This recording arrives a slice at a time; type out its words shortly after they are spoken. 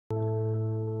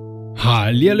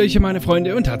Hallihallöchen meine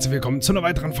Freunde und herzlich willkommen zu einer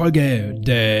weiteren Folge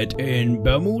Dead in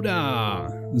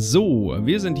Bermuda. So,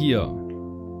 wir sind hier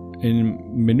im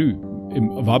Menü, im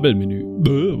Wabbelmenü.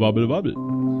 Wabbel, wabbel.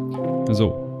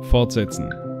 So,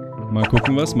 fortsetzen. Mal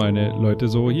gucken, was meine Leute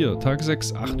so hier. Tag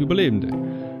 6, 8 Überlebende.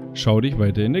 Schau dich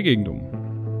weiter in der Gegend um.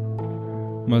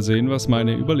 Mal sehen, was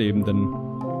meine Überlebenden...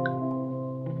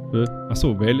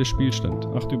 Achso, wähle Spielstand.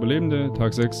 8 Überlebende,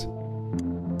 Tag 6.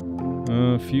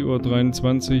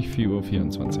 4:23 Uhr,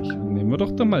 4:24 Uhr. Nehmen wir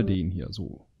doch dann mal den hier.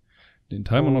 So. Den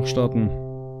Timer noch starten.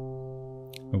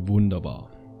 Wunderbar.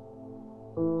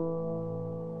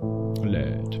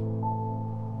 Lädt.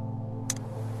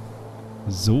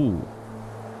 So.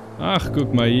 Ach,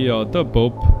 guck mal hier. Der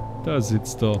Bob. Da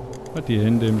sitzt er. Hat die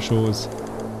Hände im Schoß.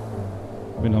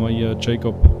 Wen haben wir hier?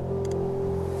 Jacob.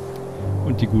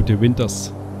 Und die gute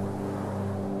Winters.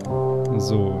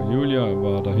 So, Julia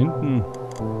war da hinten.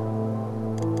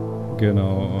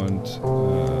 Genau, und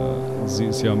sie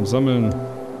ist ja am Sammeln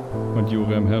und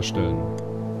Juri am Herstellen.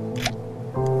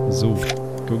 So,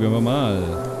 gucken wir mal.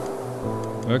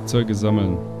 Werkzeuge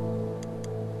sammeln.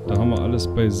 Da haben wir alles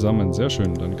beisammen. Sehr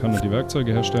schön, dann kann er die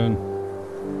Werkzeuge herstellen.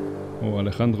 Oh,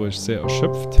 Alejandro ist sehr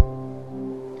erschöpft.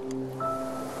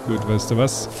 Gut, weißt du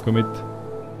was? Komm mit.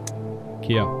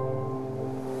 Kehr.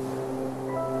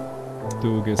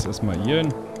 Du gehst erstmal hier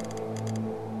hin.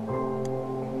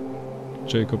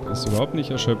 Jacob ist überhaupt nicht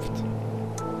erschöpft.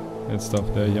 Jetzt darf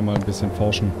der hier mal ein bisschen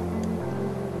forschen.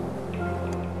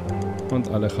 Und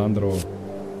Alejandro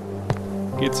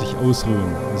geht sich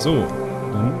ausruhen. So,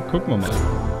 dann gucken wir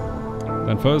mal.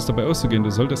 Dein Feuer ist dabei auszugehen,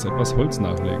 du solltest etwas Holz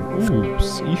nachlegen.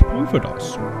 Ups, ich prüfe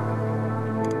das.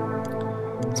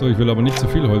 So, ich will aber nicht zu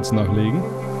viel Holz nachlegen.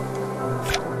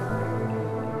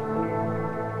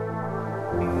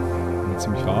 Willst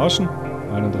du mich verarschen?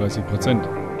 31%.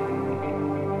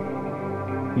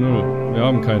 0. Wir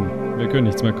haben keinen. Wir können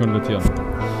nichts mehr konvertieren.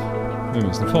 Wir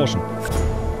müssen forschen.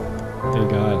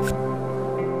 Egal.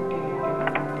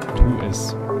 Tu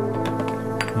es.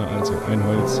 Na also, ein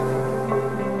Holz.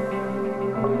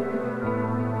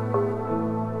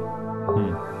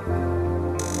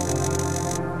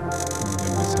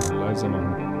 Ein bisschen leiser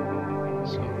machen.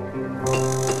 So.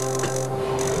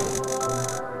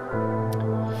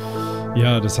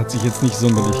 Ja, das hat sich jetzt nicht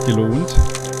sonderlich gelohnt.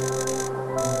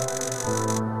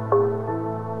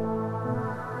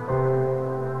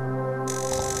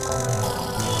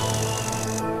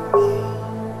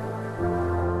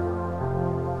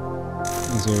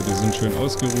 So, die sind schön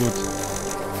ausgeruht.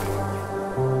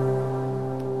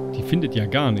 Die findet ja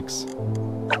gar nichts.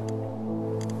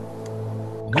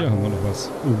 Hier haben wir noch was.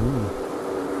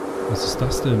 Was ist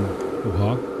das denn?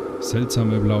 Oha,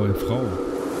 seltsame blaue Frau.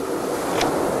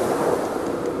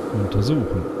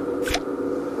 Untersuchen.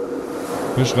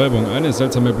 Beschreibung. Eine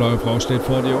seltsame blaue Frau steht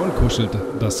vor dir und kuschelt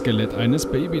das Skelett eines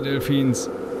Babydelfins.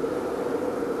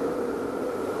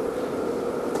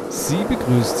 Sie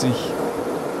begrüßt sich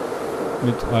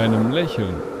mit einem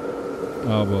Lächeln,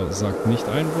 aber sagt nicht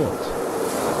ein Wort.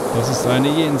 Das ist eine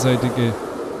jenseitige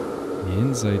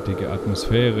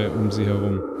Atmosphäre um sie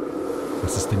herum.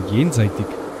 Was ist denn jenseitig?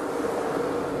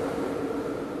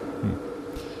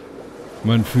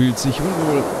 Man fühlt sich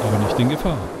unwohl, aber nicht in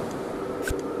Gefahr.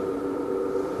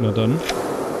 Na dann.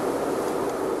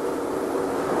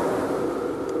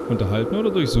 Unterhalten oder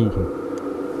durchsuchen?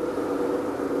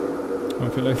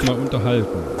 Aber vielleicht mal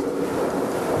unterhalten.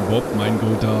 Bob, mein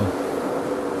Guter.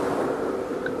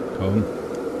 Komm.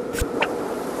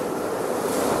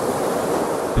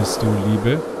 Bist du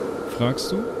Liebe?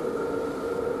 Fragst du?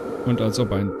 Und als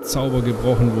ob ein Zauber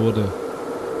gebrochen wurde,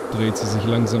 dreht sie sich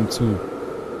langsam zu.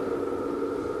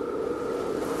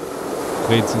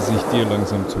 Dreht sie sich dir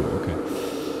langsam zu, okay.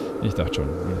 Ich dachte schon.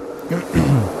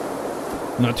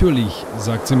 Natürlich,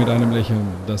 sagt sie mit einem Lächeln,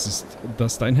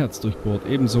 das dein Herz durchbohrt.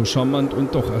 Ebenso charmant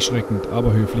und doch erschreckend.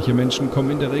 Aber höfliche Menschen kommen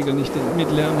in der Regel nicht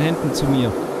mit leeren Händen zu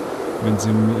mir, wenn sie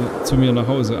zu mir nach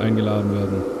Hause eingeladen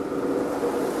werden.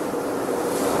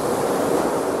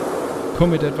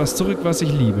 Komm mit etwas zurück, was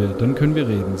ich liebe, dann können wir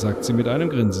reden, sagt sie mit einem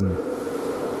Grinsen.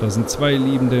 Da sind zwei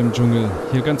Liebende im Dschungel,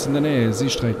 hier ganz in der Nähe, sie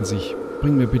streiten sich.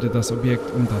 Bring mir bitte das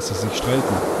Objekt, um das sie sich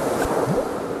streiten.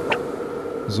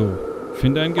 So.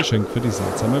 Finde ein Geschenk für die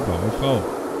seltsame blaue Frau.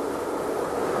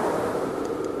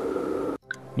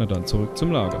 Na dann zurück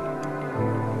zum Lager.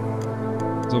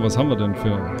 So, was haben wir denn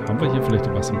für... Haben wir hier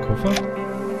vielleicht was im Koffer?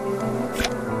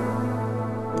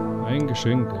 Ein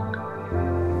Geschenk.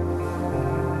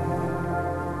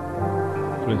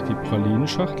 Vielleicht die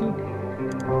Pralinenschachtel?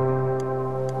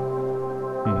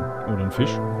 Oder ein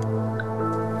Fisch?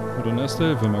 Oder ein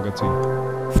Erste-Hilfe-Magazin?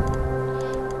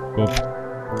 Bob.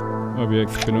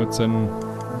 Objekt benutzen.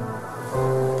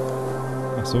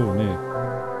 Ach so, nee.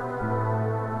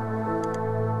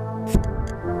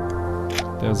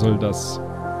 Der soll das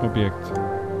Objekt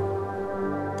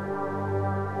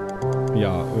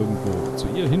ja irgendwo zu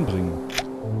ihr hinbringen.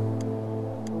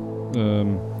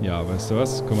 Ja, weißt du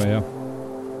was? Komm mal her.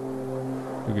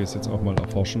 Du gehst jetzt auch mal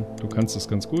erforschen. Du kannst das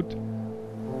ganz gut.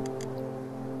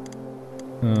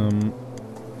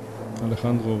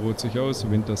 Alejandro ruht sich aus.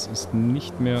 Winters ist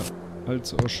nicht mehr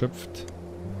allzu erschöpft.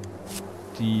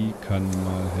 Die kann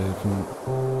mal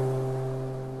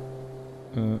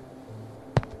helfen.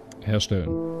 Herstellen.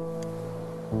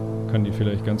 Kann die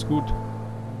vielleicht ganz gut.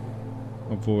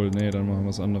 Obwohl, nee, dann machen wir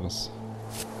was anderes.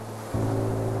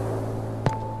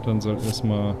 Dann soll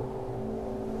erstmal...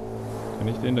 Kann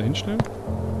ich den da hinstellen?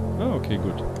 Ah, okay,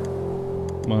 gut.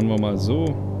 Machen wir mal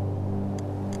so.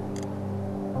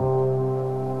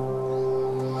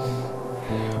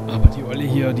 Aber die Olle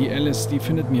hier, die Alice, die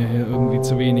findet mir hier irgendwie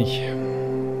zu wenig.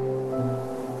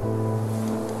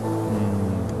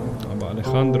 Aber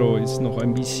Alejandro ist noch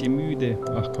ein bisschen müde.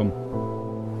 Ach komm.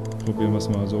 Probieren wir es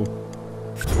mal so.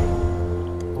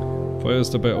 Feuer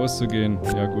ist dabei auszugehen.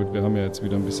 Ja gut, wir haben ja jetzt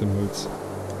wieder ein bisschen Holz.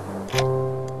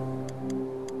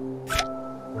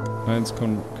 Eins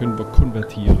können wir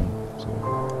konvertieren. So.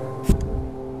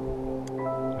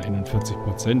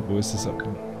 41%, wo ist das? Ja.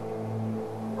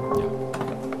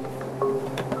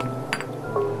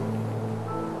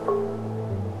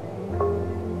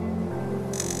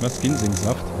 Was?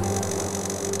 Ginsengsaft?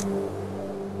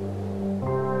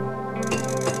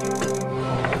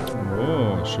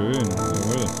 Oh, schön.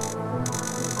 Jawohl.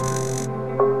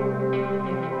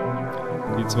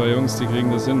 Die zwei Jungs, die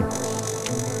kriegen das hin.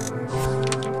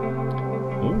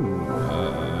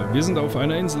 Wir sind auf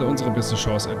einer Insel. Unsere beste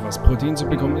Chance, etwas Protein zu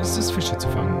bekommen, ist es, Fische zu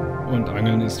fangen. Und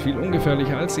Angeln ist viel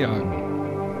ungefährlicher als Jagen.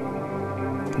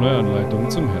 Neue Anleitung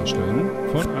zum Herstellen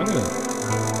von Angeln.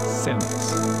 Sehr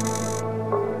nice.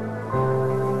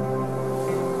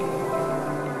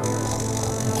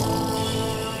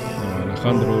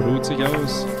 Alejandro ruht sich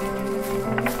aus.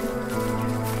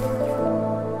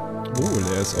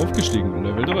 Oh, er ist aufgestiegen in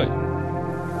Level 3.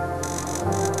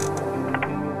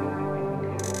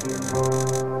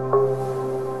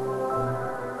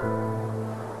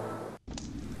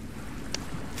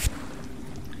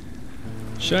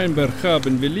 Scheinbar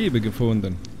haben wir Liebe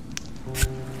gefunden.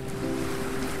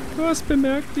 Du hast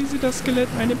bemerkt, wie sie das Skelett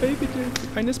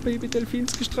eines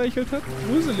Babydelfins gestreichelt hat?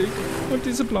 Gruselig. Und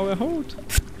diese blaue Haut.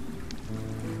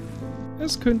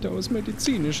 Es könnte aus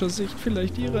medizinischer Sicht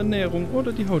vielleicht ihre Ernährung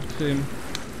oder die Hautcreme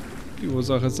die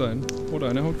Ursache sein. Oder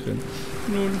eine Hautcreme.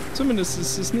 Nun, zumindest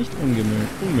ist es nicht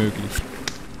unmöglich.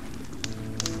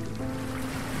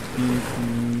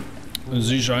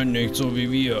 Sie scheinen nicht so wie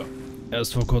wir.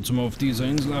 Erst vor kurzem auf dieser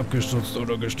Insel abgestürzt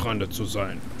oder gestrandet zu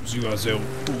sein. Sie war sehr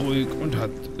ruhig und hat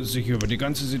sich über die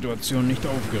ganze Situation nicht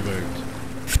aufgeregt.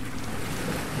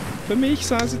 Für mich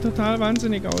sah sie total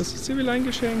wahnsinnig aus. Sie will ein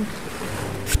Geschenk.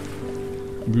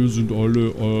 Wir sind alle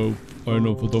auf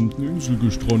einer verdammten Insel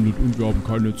gestrandet und wir haben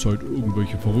keine Zeit,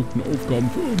 irgendwelche verrückten Aufgaben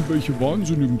für irgendwelche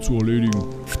Wahnsinnigen zu erledigen.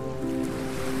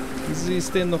 Sie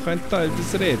ist dennoch ein Teil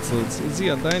des Rätsels. Sie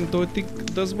hat eindeutig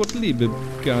das Wort Liebe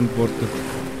geantwortet.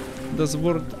 Das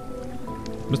Wort,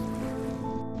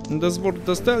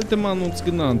 das der alte Mann uns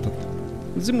genannt hat.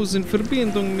 Sie muss in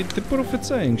Verbindung mit der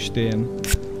Prophezeiung stehen.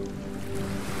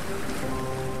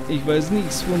 Ich weiß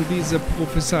nichts von dieser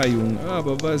Prophezeiung,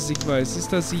 aber was ich weiß,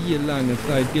 ist, dass sie hier lange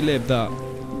Zeit gelebt hat.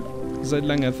 Seit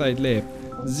langer Zeit lebt.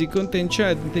 Sie konnte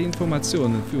entscheidende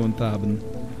Informationen für uns haben.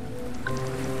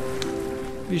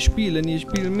 Wir spielen ihr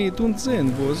Spiel mit und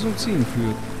sehen, wo es uns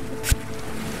hinführt.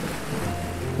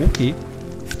 Okay.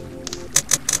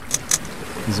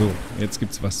 So, jetzt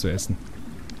gibt's was zu essen.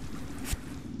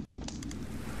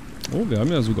 Oh, wir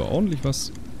haben ja sogar ordentlich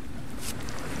was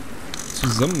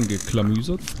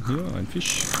zusammengeklamüsert. Hier, ein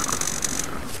Fisch.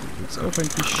 Du kriegst auch ein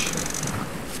Fisch.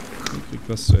 Du kriegst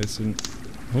was zu essen.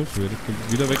 Oh, wird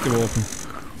wieder weggeworfen.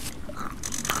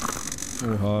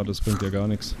 Oha, das bringt ja gar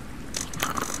nichts.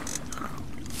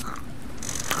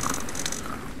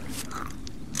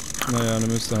 Naja, dann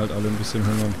müsst ihr halt alle ein bisschen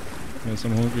hungern. Wer ist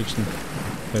am hungrigsten?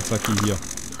 Der Zacki hier.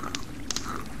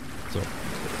 So.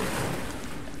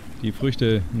 Die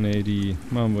Früchte, nee, die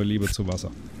machen wir lieber zu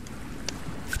Wasser.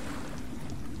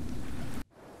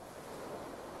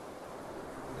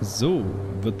 So,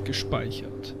 wird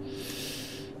gespeichert.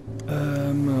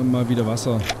 Mal wieder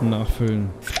Wasser nachfüllen.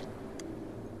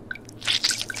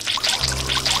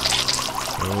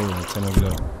 So, jetzt haben wir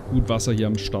wieder gut Wasser hier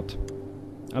am Start.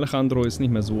 Alejandro ist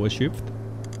nicht mehr so erschöpft.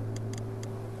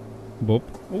 Bob.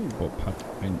 Oh, Bob hat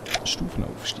einen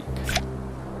Stufenaufstieg.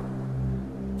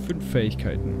 5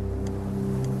 Fähigkeiten.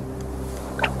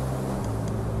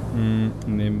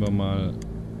 Nehmen wir mal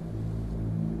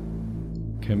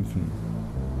Kämpfen.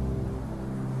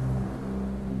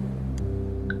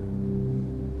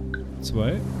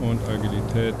 Zwei und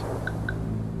Agilität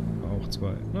auch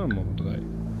 2. Na, machen wir 3.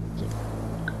 So.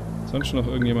 Sonst noch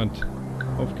irgendjemand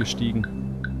aufgestiegen?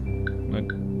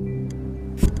 Nein.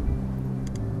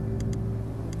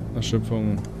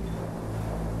 Erschöpfung.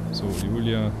 So,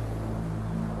 Julia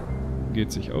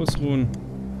geht sich ausruhen.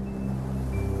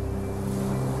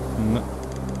 Na.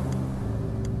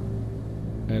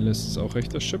 Alice ist auch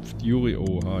recht erschöpft. Juri,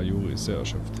 oha, Juri ist sehr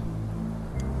erschöpft.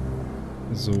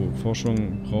 So,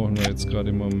 Forschung brauchen wir jetzt gerade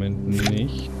im Moment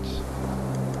nicht.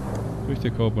 Früchte,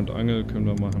 Korb und Angel können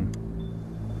wir machen.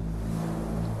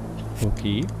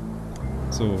 Okay.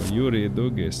 So, Juri, du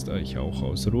gehst euch auch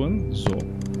ausruhen. So.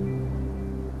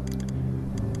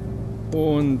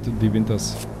 Und die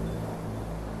Winters.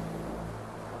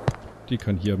 Die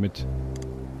kann hier mit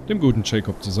dem guten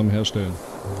Jacob zusammen herstellen.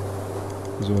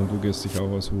 So, und du gehst dich auch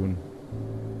ausruhen.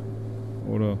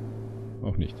 Oder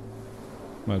auch nicht.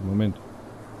 Mal, Moment.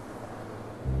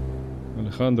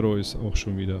 Alejandro ist auch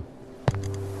schon wieder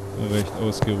recht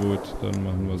ausgeruht. Dann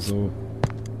machen wir so.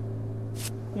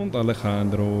 Und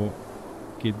Alejandro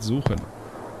geht suchen.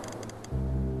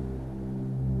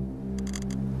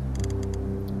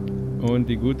 Und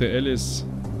die gute Alice,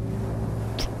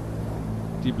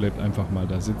 die bleibt einfach mal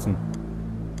da sitzen.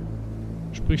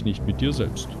 Sprich nicht mit dir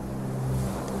selbst.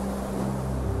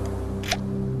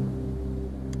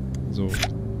 So.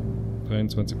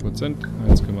 23%.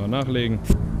 Eins können wir nachlegen.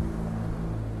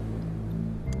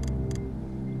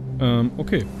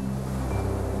 Okay.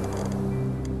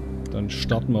 Dann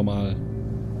starten wir mal.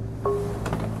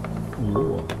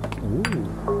 Oh.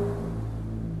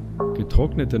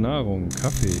 Getrocknete Nahrung,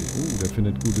 Kaffee. Der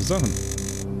findet gute Sachen.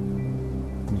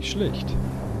 Nicht schlecht.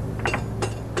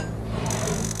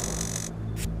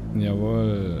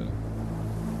 Jawohl.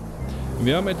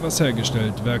 Wir haben etwas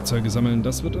hergestellt. Werkzeuge sammeln,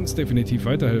 das wird uns definitiv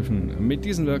weiterhelfen. Mit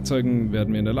diesen Werkzeugen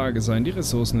werden wir in der Lage sein, die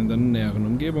Ressourcen in der näheren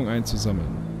Umgebung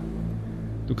einzusammeln.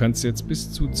 Du kannst jetzt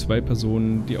bis zu 2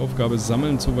 Personen die Aufgabe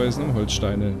Sammeln zuweisen, um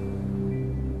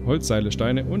Holzseile,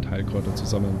 Steine und Heilkräuter zu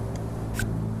sammeln.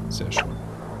 Sehr schön.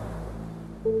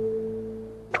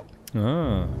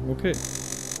 Ah, okay.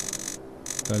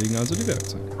 Da liegen also die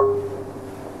Werkzeuge.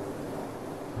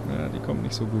 Ja, die kommen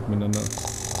nicht so gut miteinander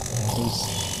aus.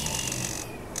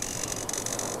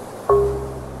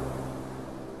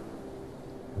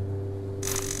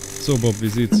 So, Bob, wie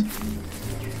sieht's?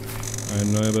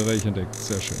 Ein neuer Bereich entdeckt.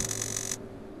 Sehr schön.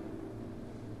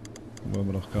 Wollen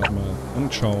wir doch gerade mal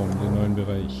anschauen, den neuen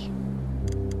Bereich.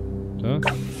 Da.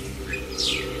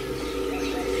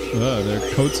 Ah, der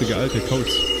kauzige alte Kauz.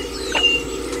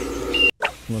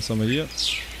 Was haben wir hier?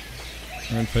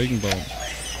 Ein Feigenbaum.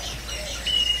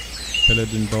 Pelle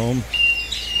den Baum.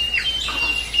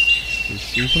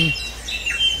 Durchsuchen.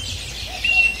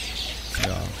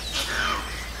 Ja.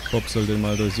 Bob soll den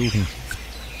mal durchsuchen.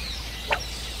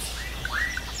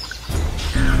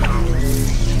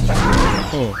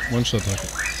 Oh, Monster-Attacke.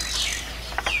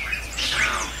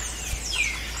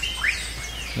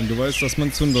 Wenn du weißt, dass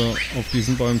man Zunder auf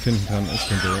diesen Bäumen finden kann, es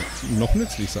könnte noch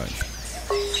nützlich sein.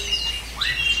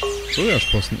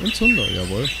 Sojasprossen und Zunder,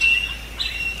 jawohl.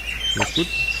 So ist gut.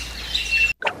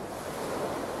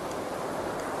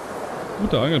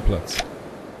 Guter Angelplatz.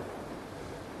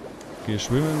 Geh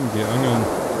schwimmen, geh angeln.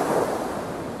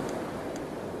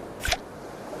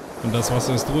 Und das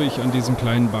Wasser ist ruhig an diesem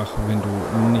kleinen Bach. Wenn du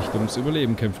nicht ums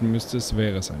Überleben kämpfen müsstest,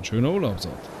 wäre es ein schöner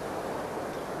Urlaubsort.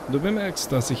 Du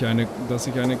bemerkst, dass sich eine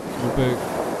Gruppe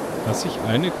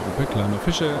kleiner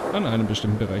Fische an einem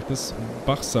bestimmten Bereich des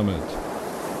Bachs sammelt.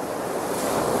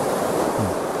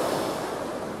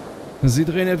 Sie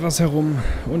drehen etwas herum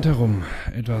und herum.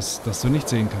 Etwas, das du nicht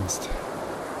sehen kannst.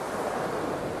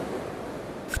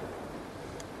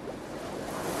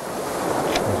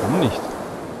 Warum nicht?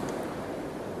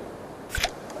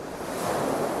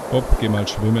 Bob, geh mal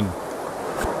schwimmen.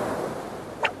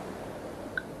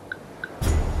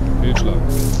 Fehlschlag.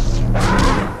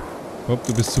 Bob,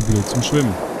 du bist zu blöd zum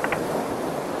Schwimmen.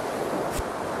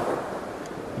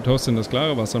 Du tauchst in das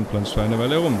klare Wasser und planschst für eine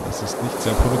Weile herum. Es ist nicht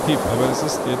sehr produktiv, aber es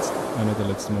ist jetzt einer der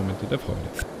letzten Momente der Freude.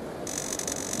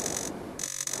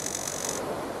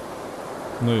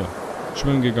 Naja,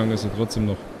 schwimmen gegangen ist er trotzdem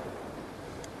noch.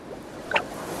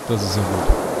 Das ist ja gut.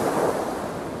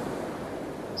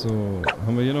 So,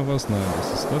 haben wir hier noch was? Nein,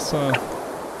 das ist das da.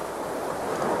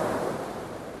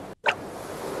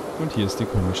 Und hier ist die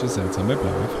komische, seltsame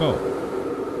blaue Frau.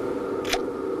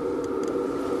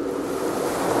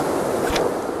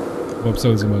 Bob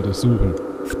soll sie mal untersuchen.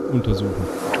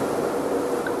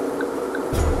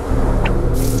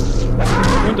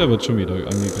 Und er wird schon wieder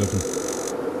angegriffen.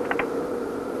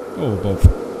 Oh, Bob.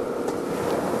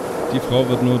 Die Frau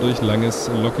wird nur durch langes,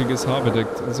 lockiges Haar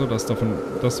bedeckt, sodass du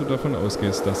davon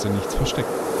ausgehst, dass sie nichts versteckt.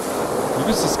 Du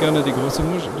würdest gerne die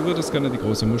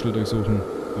große Muschel durchsuchen,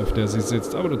 auf der sie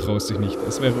sitzt, aber du traust dich nicht.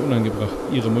 Es wäre unangebracht,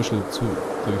 ihre Muschel zu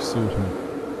durchsuchen.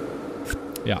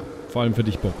 Ja, vor allem für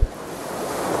dich, Bob.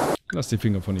 Lass die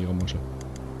Finger von ihrer Muschel.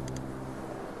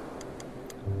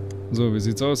 So, wie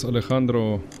sieht's aus,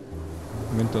 Alejandro,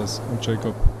 Winters und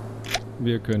Jacob?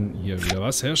 Wir können hier wieder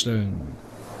was herstellen.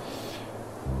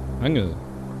 Angel.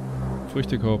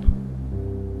 Früchtekorb.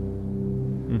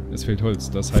 Es fehlt Holz.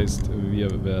 Das heißt,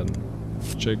 wir werden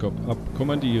Jacob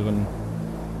abkommandieren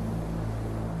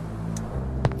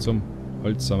zum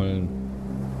Holz sammeln.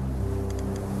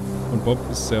 Und Bob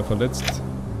ist sehr verletzt.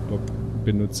 Bob,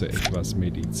 benutze etwas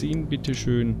Medizin,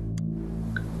 bitteschön.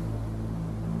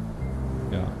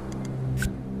 Ja.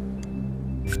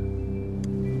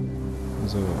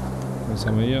 So, was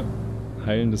haben wir hier?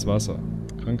 Heilendes Wasser.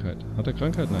 Krankheit. Hat er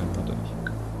Krankheit? Nein, hat er nicht.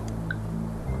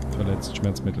 Verletzt,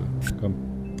 Schmerzmittel. Komm.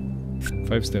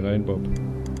 Pfeifst dir rein, Bob.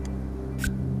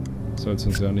 Sollst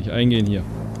uns ja nicht eingehen hier.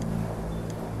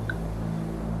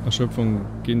 Erschöpfung,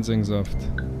 Ginsengsaft.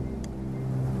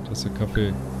 Tasse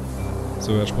Kaffee.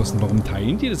 So, Herr Sprossen, warum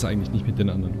teilen die das eigentlich nicht mit den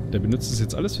anderen? Der benutzt das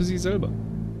jetzt alles für sich selber.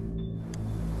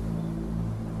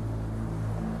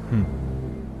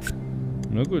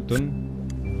 Na gut, dann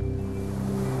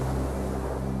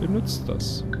benutzt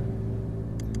das.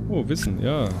 Oh, Wissen,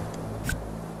 ja.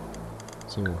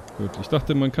 So, gut. Ich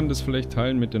dachte, man kann das vielleicht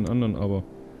teilen mit den anderen, aber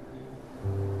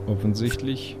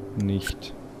offensichtlich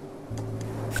nicht.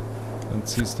 Dann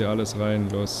ziehst du alles rein,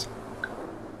 los.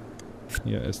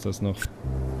 Hier ist das noch.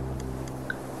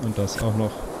 Und das auch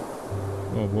noch.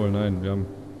 Obwohl, nein, wir haben...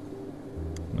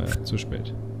 Naja, zu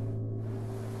spät.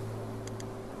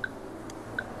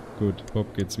 Gut,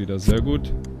 Bob geht's wieder sehr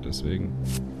gut. Deswegen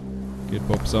geht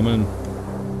Bob sammeln.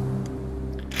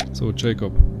 So,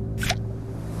 Jacob.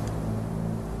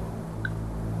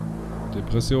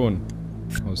 Depression.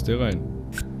 Haust dir rein.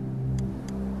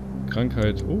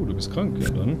 Krankheit. Oh, du bist krank. Ja,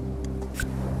 dann.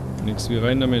 Nix wie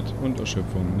rein damit. Und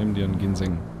Erschöpfung. Nimm dir einen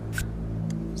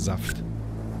Ginseng-Saft.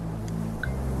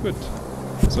 Gut.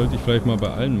 Sollte ich vielleicht mal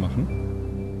bei allen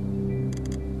machen.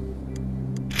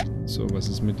 So, was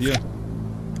ist mit dir?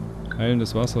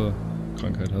 Heilendes Wasser.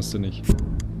 Krankheit hast du nicht.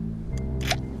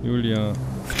 Julia.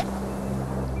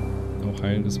 Auch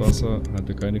heilendes Wasser.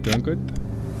 Hatte keine Krankheit.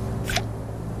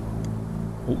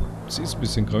 Oh, sie ist ein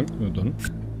bisschen krank. Na dann.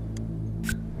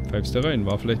 Pfeifst du rein.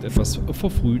 War vielleicht etwas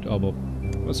verfrüht, aber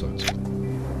was soll's.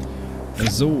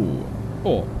 So.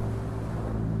 Oh.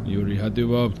 Juri hat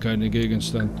überhaupt keinen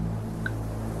Gegenstand.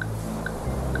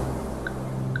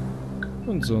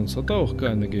 Und sonst hat er auch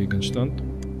keinen Gegenstand.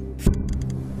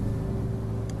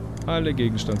 Alle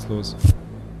gegenstandslos.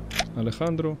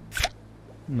 Alejandro?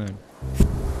 Nein.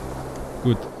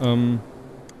 Gut,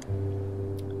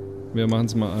 wir machen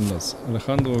es mal anders.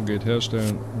 Alejandro geht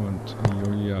herstellen und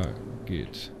Julia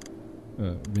geht...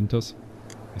 Winters?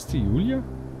 Ist die Julia?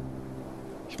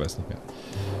 Ich weiß nicht mehr.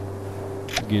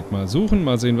 Geht mal suchen,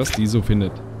 mal sehen, was die so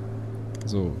findet.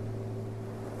 So.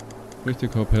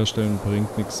 Früchtekorb herstellen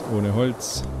bringt nichts ohne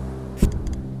Holz.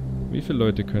 Wie viele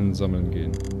Leute können sammeln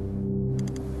gehen?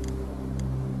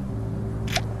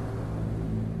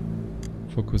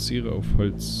 Fokussiere auf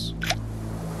Holz.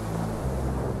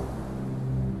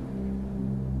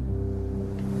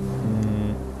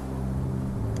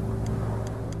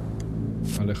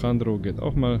 Alejandro geht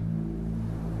auch mal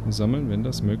sammeln, wenn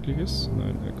das möglich ist.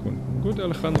 Nein, erkunden. Gut,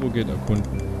 Alejandro geht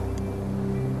erkunden.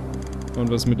 Und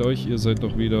was mit euch? Ihr seid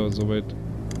doch wieder soweit...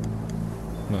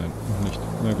 Nein, noch nicht.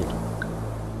 Na gut.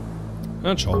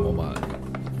 Dann schauen wir mal.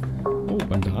 Oh,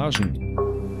 Bandagen.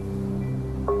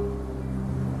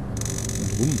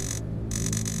 Und rum.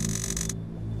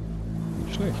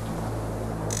 Nicht schlecht.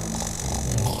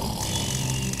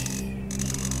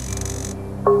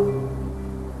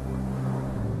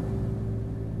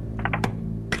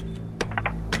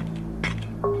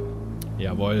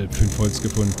 Jawohl, 5 Holz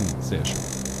gefunden. Sehr schön.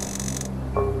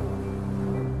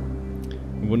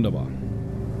 Wunderbar.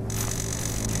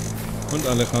 Und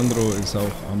Alejandro ist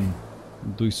auch am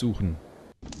Durchsuchen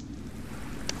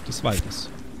des Waldes.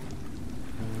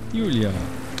 Julia.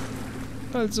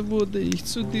 Also wurde ich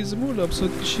zu diesem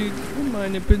Urlaubsort geschickt, um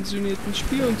einen pensionierten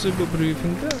Spion zu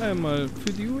überprüfen, der einmal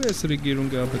für die US-Regierung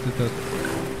gearbeitet hat.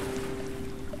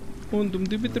 Und um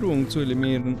die Bedrohung zu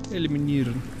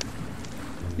eliminieren.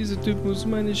 Dieser Typ muss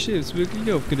meine Chefs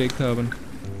wirklich aufgeregt haben.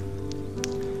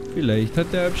 Vielleicht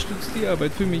hat der Absturz die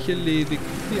Arbeit für mich erledigt.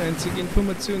 Die einzige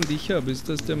Information, die ich habe, ist,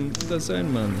 dass er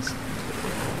ein Mann ist.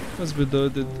 Was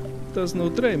bedeutet, dass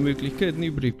nur 3 Möglichkeiten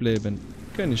übrig bleiben.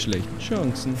 Keine schlechten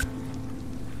Chancen.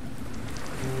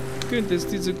 Könnte es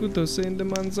dieser gut aussehende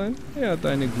Mann sein? Er hat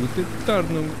eine gute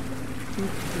Tarnung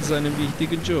in seinem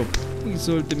wichtigen Job. Ich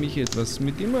sollte mich etwas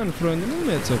mit ihm anfreunden, um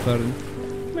mehr zu erfahren.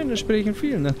 Männer sprechen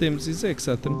viel, nachdem sie Sex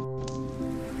hatten.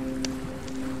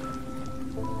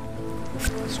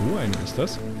 So ein ist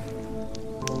das.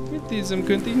 Mit diesem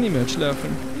könnte ich niemals schlafen.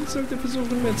 Ich sollte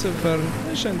versuchen, mehr zu erfahren.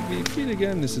 Er scheint wie viele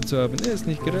Geheimnisse zu haben. Er ist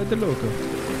nicht gerade locker.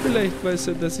 Vielleicht weiß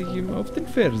er, dass ich ihm auf den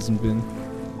Fersen bin.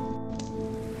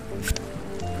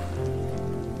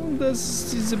 Und das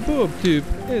ist dieser Bob-Typ.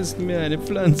 Er ist mehr eine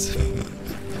Pflanze.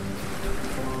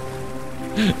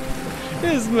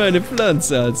 Er ist mehr eine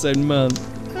Pflanze als ein Mann.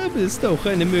 Aber ist auch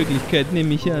eine Möglichkeit,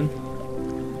 nehme ich an.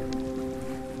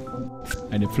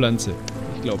 Eine Pflanze.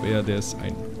 Ich glaube eher, der ist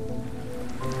ein...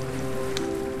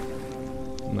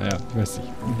 Naja, ich weiß nicht.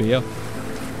 Ein Bär.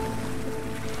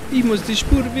 Ich muss die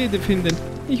Spur wiederfinden.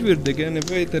 Ich würde gerne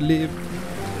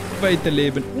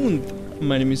weiterleben und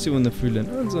meine Mission erfüllen.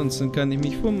 Ansonsten kann ich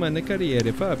mich von meiner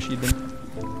Karriere verabschieden.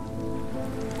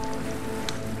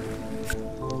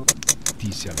 Die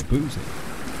ist ja der Böse.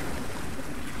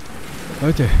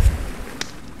 Leute,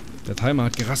 der Timer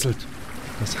hat gerasselt.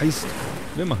 Das heißt,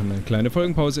 wir machen eine kleine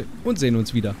Folgenpause und sehen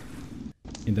uns wieder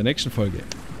in der nächsten Folge.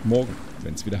 Morgen,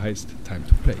 wenn es wieder heißt Time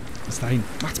to Play. Bis dahin,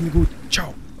 macht's mir gut.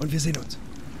 Ciao und wir sehen uns.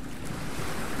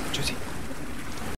 Tschüssi.